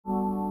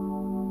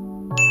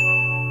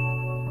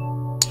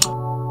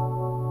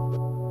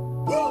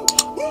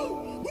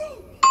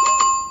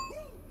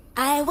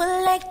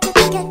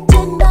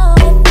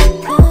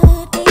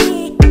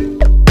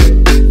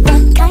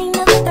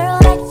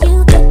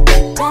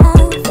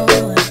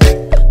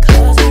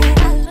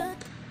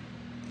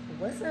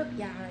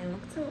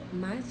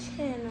my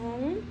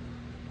channel.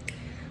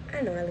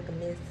 I know I look a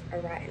mess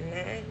right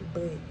now,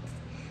 but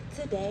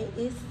today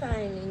is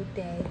signing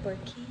day for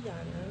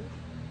Kianna.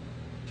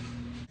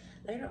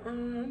 Later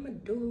on, I'm gonna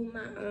do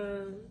my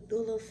do a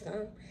little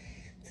something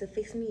to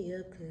fix me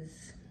up,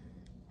 cause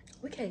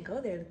we can't go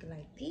there looking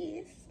like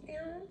this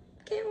now,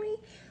 can we?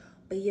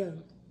 But yeah,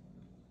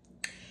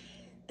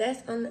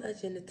 that's on the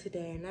agenda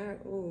today. And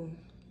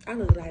I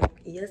look like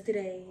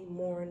yesterday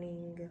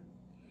morning.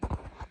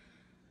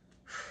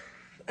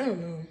 I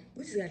don't know.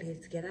 We just gotta get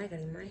it together. I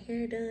gotta get my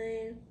hair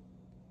done.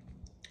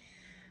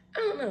 I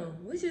don't know.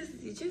 You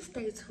just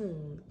stay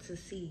tuned to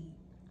see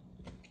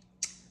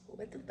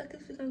what the fuck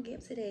is we gonna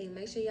get today.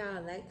 Make sure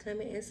y'all like,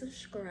 comment, and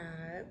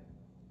subscribe.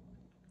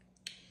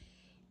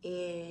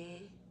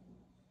 And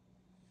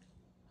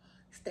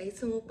stay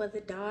tuned for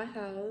the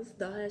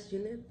Dollhouse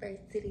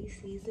University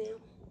Season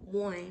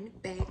 1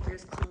 Bad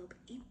Girls Club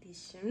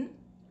Edition.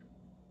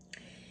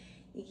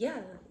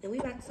 Yeah, and we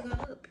about to go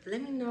up.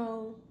 Let me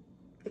know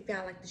if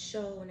y'all like the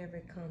show whenever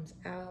it comes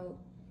out.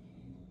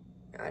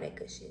 All that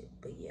good shit.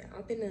 But yeah,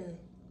 I'm gonna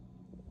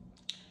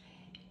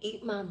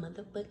eat my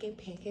motherfucking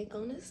pancake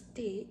on a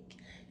stick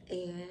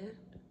and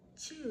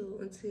chill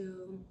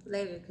until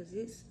later, because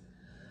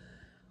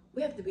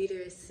we have to be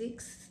there at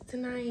 6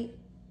 tonight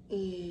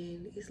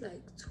and it's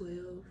like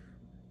 12.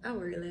 I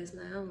worked last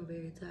night. I'm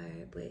very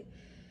tired, but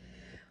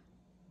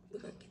we're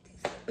gonna get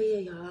this. But yeah,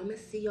 y'all, I'm gonna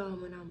see y'all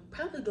when I'm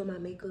probably doing my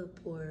makeup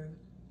or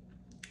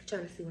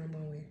trying to see what I'm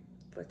gonna wear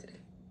for today.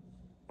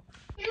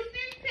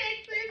 Houston,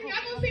 Texas.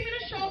 Y'all gonna see me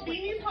the show,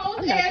 beat these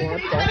hoes ass, and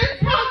they gonna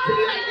talk to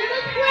me like this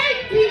is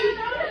crazy.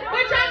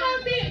 But y'all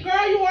gonna see it.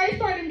 Girl, you already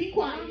started to be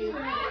quiet. You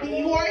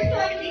already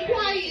started to be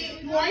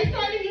quiet. You already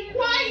started to be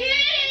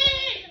quiet.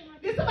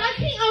 This is about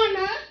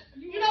Kianna.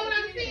 You know what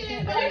I'm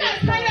saying? So we gotta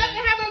turn up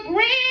and have a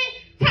grand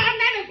time,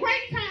 not a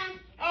great time,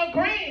 a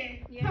grand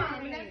time.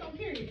 And that's on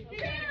period.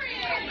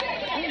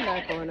 I'm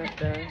not going up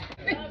there.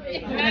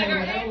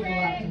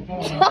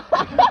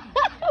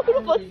 Who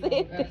the fuck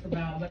said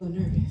that?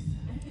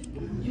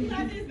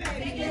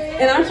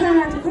 And I'm trying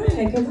not to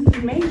cry because this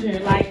is major.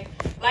 Like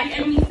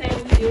Emily said,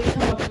 we did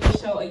come up with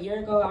this show a year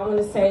ago. I want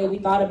to say we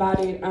thought about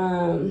it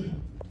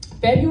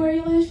February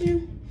last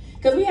year.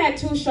 Because we had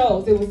 2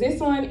 shows. It was this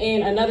one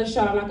and another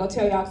show. I'm not going to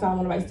tell y'all because I don't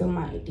want nobody to steal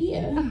my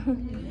idea.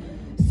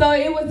 So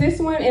it was this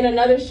one and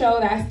another show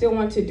that I still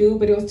want to do.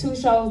 But it was 2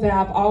 shows that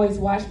I've always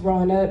watched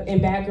growing up.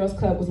 And Bad Girls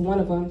Club was one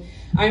of them.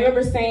 I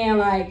remember saying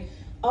like,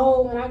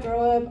 oh, when I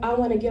grow up, I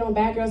want to get on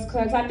Bad Girls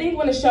Club. So I think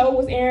when the show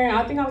was airing,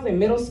 I think I was in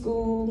middle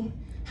school,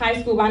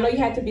 high school. But I know you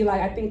had to be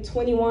like, I think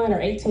 21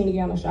 or 18 to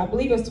get on the show. I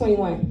believe it was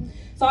 21.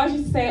 So I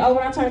used to say, oh,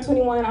 when I turn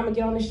 21, I'm going to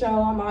get on the show.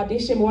 I'm going to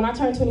audition. But when I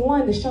turned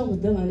 21, the show was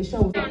done. The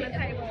show was done.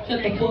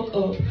 Shut the fuck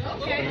up.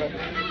 Okay.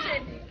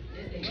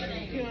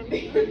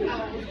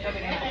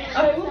 I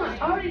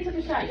already took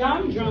a shot. Y'all,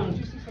 I'm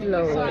drunk.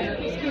 Lord. Y'all,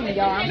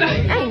 I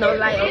ain't no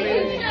light over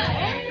there.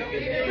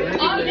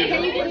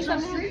 Can you give me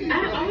some?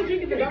 I'm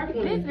drinking the dark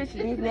one. This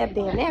bitch needs that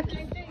damn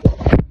napkin.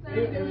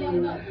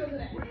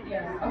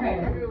 Okay.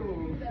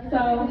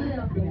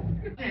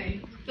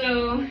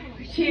 So,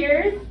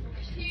 cheers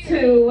to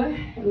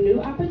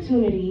new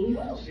opportunities,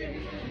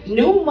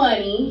 new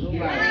money,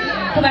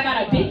 because I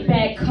got a big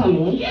bag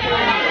coming.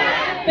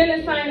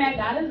 Finna sign that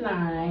dotted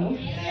line.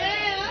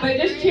 But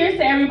just cheers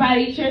to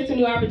everybody. Cheers to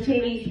new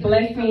opportunities,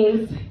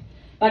 blessings.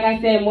 Like I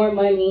said, more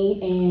money,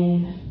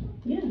 and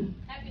yeah.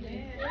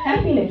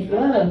 Happiness,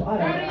 love, all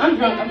that. I'm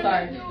drunk, I'm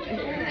sorry.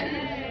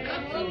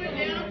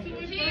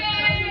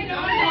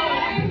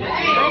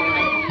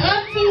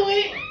 Up to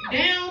it,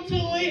 down to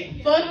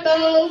it. Fuck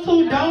those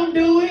who don't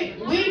do it.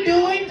 We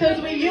do it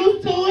because we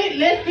used to it.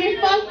 Let's get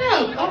fucked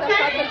up,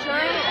 okay?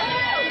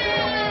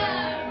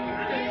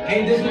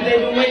 Ain't this what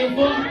they've been waiting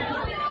for?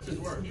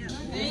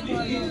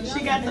 She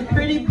got the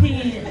pretty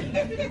pen.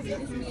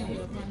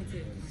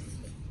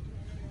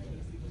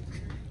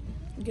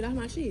 Get off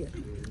my shit.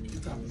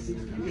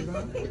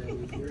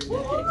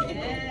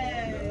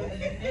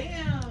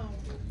 Damn.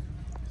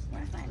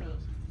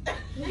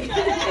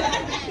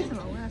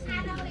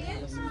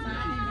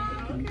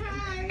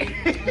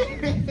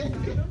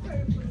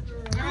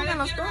 I got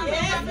no story.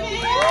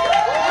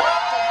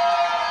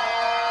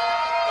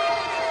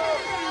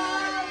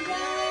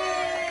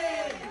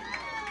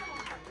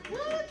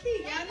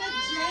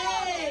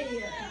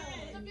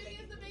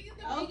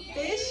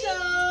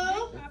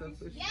 Official.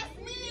 Yes,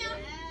 ma'am.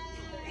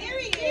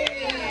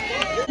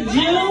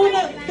 June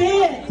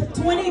 5th,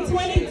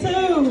 2022.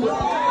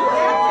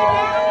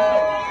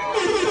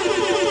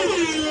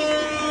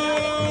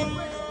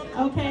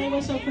 Okay,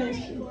 what's your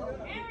question?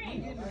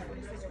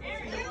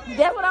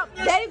 That's what I'm.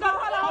 There you go.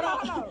 Hold on.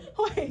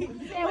 Wait.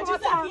 Say one more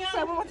time.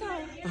 Say one more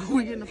time. We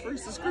getting the free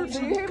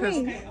subscription. Do you hear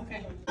me?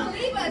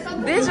 Okay.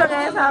 This your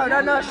asshole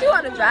don't know if she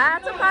want to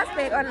drive to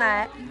Prospect or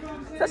not.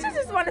 So she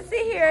just want to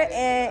sit here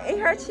and eat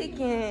her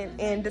chicken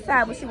and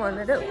decide what she want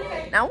to do.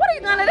 Now, what are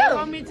you gonna do? You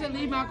want me to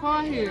leave my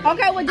car here?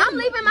 Okay, well, I'm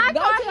leaving my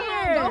car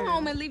here. Go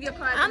home and leave your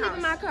car. I'm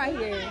leaving my car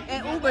here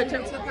and Uber to.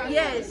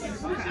 Yes.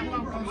 Okay, I'm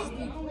gonna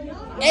sleep.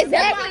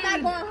 Exactly.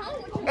 I'm not going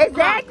home with you.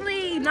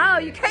 Exactly. No,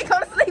 you can't go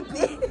to sleep,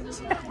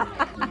 bitch.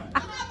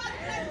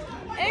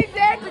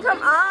 Exactly.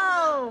 Come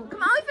on.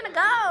 Come on, we finna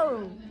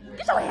go.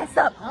 Get your ass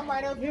up. I'm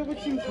right up here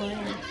with you,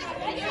 friend.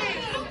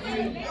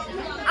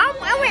 I'm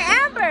with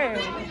Amber.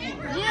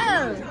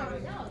 Yeah.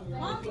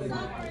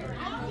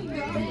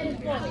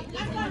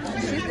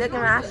 She's taking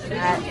my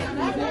shot.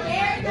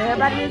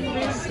 Everybody is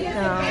rich.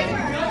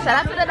 Shout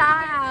out to the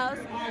Dollhouse.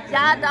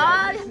 Y'all,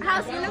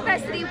 Dollhouse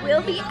University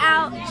will be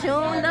out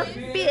June the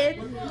 5th.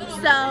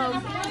 So,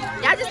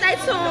 y'all just stay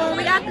tuned.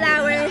 We got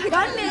flowers. We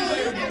got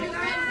meat.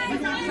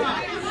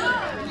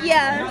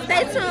 Yeah,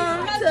 stay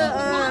tuned to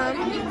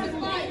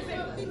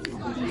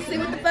see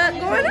what the fuck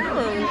going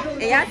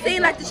on. And y'all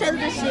seen like the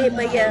trailers and shit,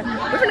 but yeah,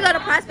 we're gonna go to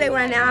Prospect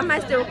right now. I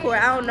might still record.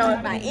 I don't know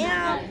if I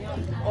am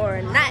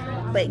or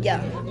not, but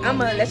yeah, I'm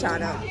gonna let y'all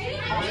know.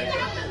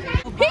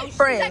 He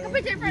friend. Take a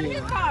picture in front of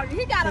his car.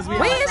 He got a. We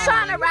ain't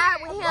trying to ride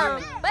with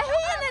him, but he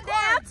in the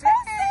damn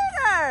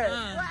two-seater.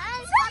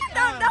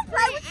 Don't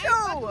play with you.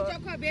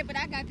 But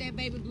I got that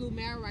baby blue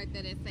mirror right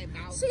there that say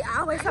bounce. She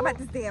always talk about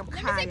this damn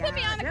car. Let me see, put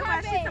me on the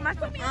car bed.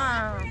 Put me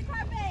on the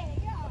car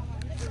bed.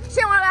 She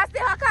don't want to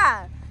steal her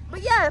car.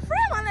 But yeah,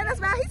 Fred won't let us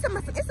ride. He told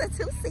us it's a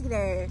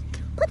two-seater.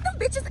 Put them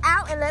bitches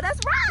out and let us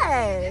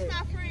ride. That's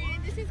my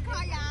friend. This is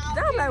car, y'all.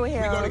 Don't play with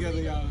him. We go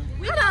together, y'all.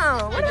 Hold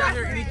on. What Y'all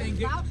hear anything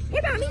good?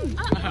 about me?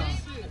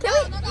 Can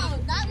we?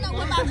 No.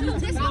 What about you?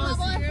 This is my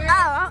boyfriend.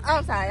 Oh,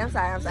 I'm sorry.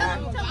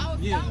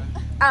 Yeah.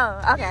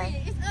 Oh,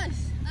 okay. It's us.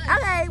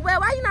 Okay, well,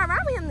 why you not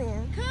riding with him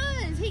then?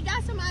 Cause he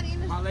got somebody in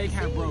the. My leg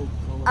had broke.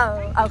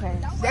 Oh, okay.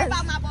 Don't worry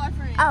about my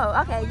boyfriend.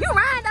 Oh, okay. You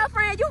ride though,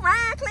 friend. You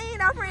ride clean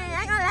though, friend.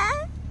 Ain't gonna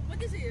lie. What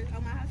this is?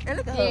 Oh, my house. And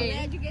look at Yeah. her.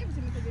 Glad you gave it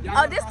to me.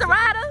 Oh, this the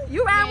rider?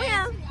 You ride with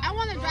him? I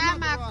want to drive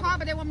my car,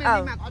 but they want me to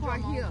leave my car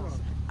here.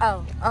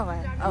 Oh, okay. I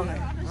don't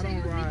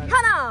ride.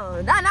 Hold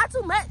on. Not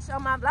too much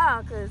on my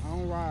vlog, cause I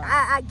don't ride.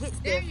 I get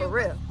there for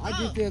real. I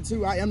get there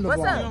too. I am the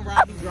What's boss. up? He don't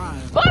ride, he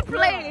drive. Boy,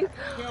 please.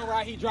 He don't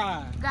ride, he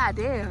drive. God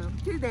damn.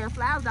 These damn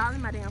flowers all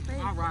in my damn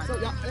face. I ride.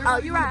 Oh,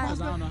 you ride?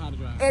 Because I don't know how to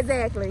drive.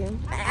 Exactly. I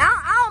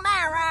don't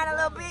mind riding a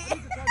little bit.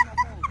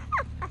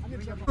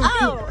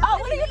 Oh,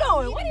 what are you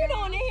doing? What are you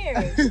doing in here?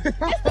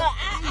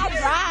 I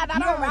drive, I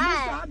don't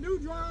ride. I do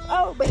drive.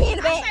 Oh, but he in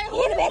the back.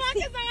 He in the back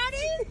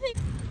seat.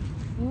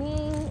 Me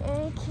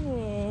and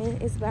Ken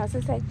is about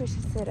to take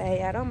pictures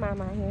today. I don't mind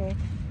my hair.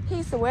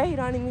 He swear he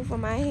don't need me for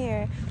my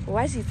hair. But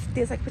why she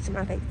still take pictures of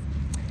my face?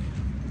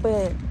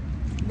 But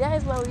that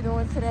is what we're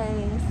doing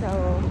today. So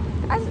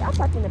I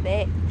parked in the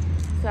back.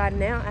 So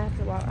now I have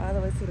to walk all the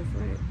way to the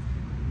front.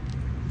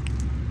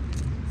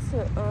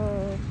 To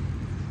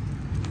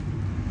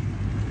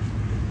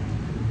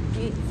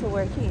get to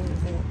where Ken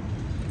is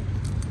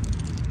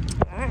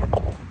at. Alright.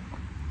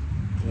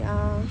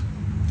 Y'all.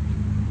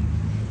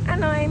 I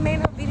know I ain't made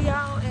no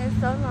video in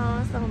so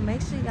long, so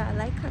make sure y'all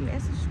like, comment,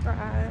 and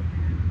subscribe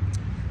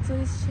to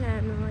this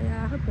channel.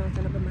 Y'all, I hope you don't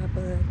send up in my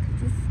bug,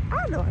 cause I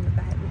don't know what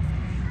about it.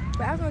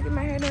 But I was gonna get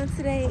my hair done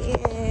today,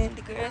 and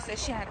the girl said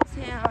she out of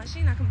town.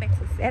 She not coming back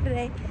till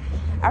Saturday.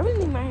 I really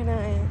need my hair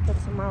done for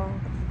tomorrow,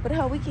 but the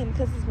whole weekend,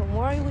 because it's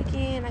Memorial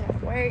Weekend, I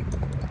gotta work.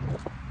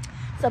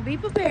 So be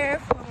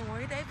prepared for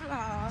Memorial Day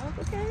vlog,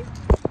 okay?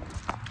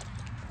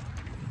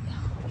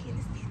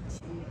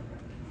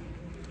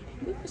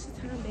 We push the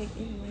time back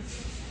anyway.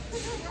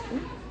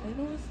 They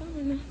doing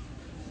something now.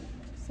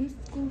 Some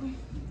school.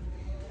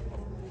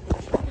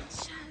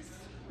 Shots.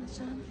 Let's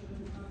learn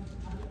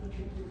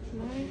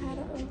how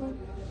to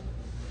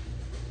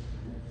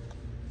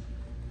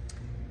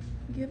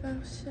give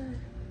out shot.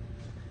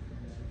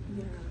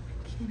 Yeah,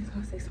 Kianna's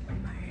gonna say something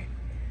about her.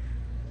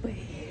 But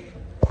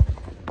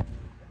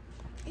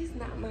it's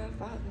not my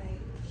fault.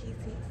 Like, he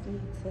texted me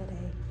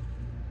today.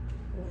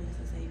 Wanted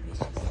to say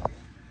vicious.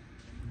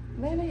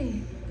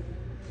 Baby.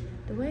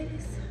 The way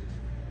this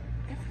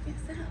African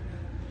set up,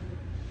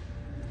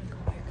 go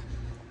work.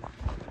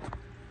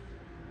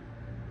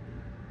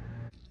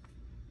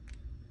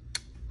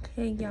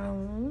 Okay,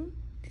 y'all.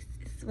 This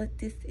is what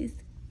this is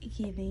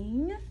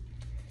giving.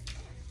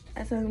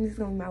 I told him this is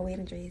gonna be my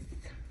wedding dress.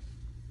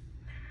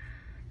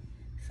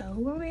 So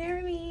who gonna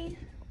marry me?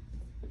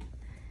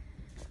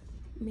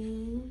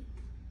 Me.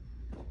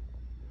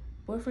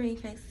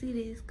 Boyfriend can't see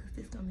this because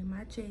this is gonna be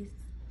my dress.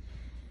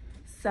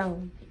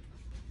 So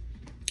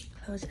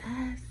close your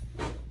eyes.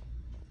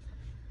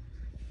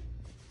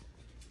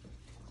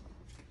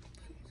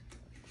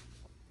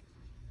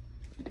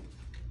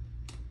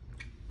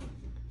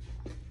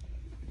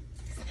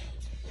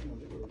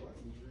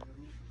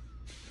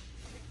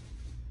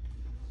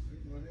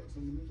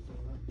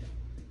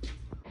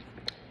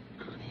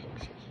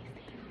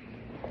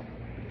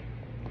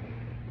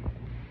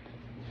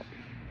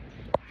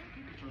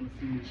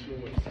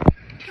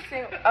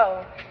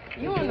 Oh,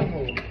 you want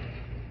to?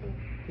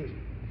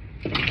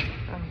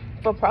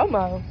 For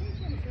promo.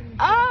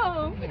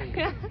 Oh.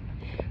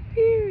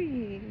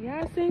 Period.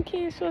 Y'all seen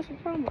Ken shorts for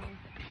promo.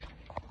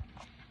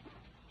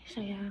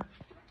 Show y'all.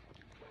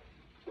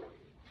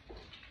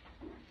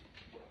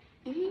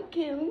 You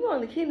can't. You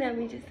want to kidnap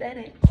me? Just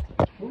say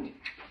that. Who?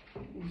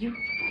 You.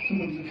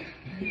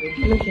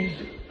 Look at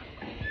him.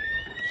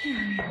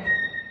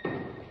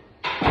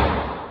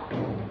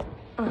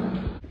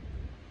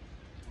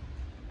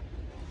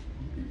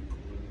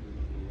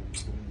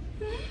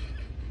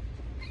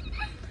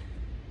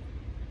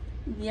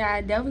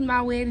 Yeah, that was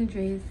my wedding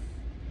dress.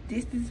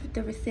 This is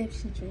the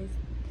reception dress.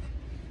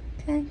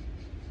 Okay.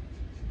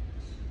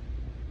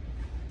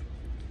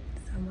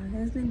 So my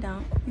husband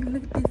don't. You can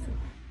look at this.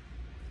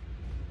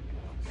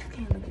 You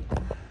can't look at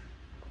that.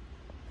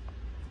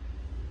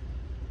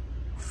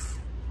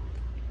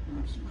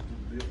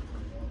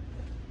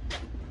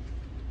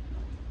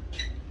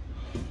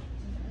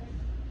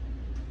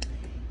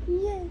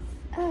 Yes,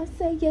 I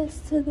say yes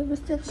to the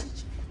reception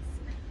dress.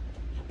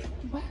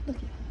 Why look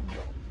at him?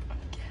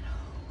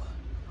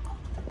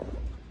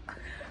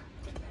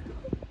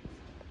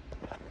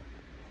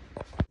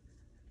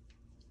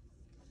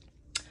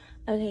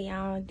 Okay,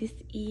 y'all, this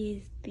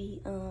is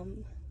the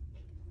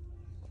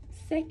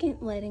second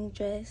wedding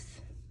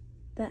dress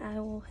that I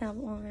will have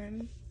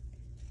on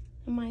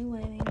my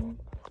wedding.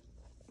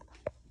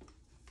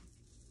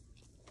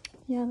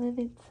 Y'all love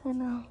it, I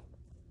know.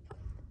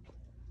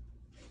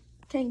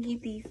 Can't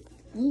get these.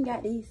 You ain't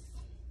got these.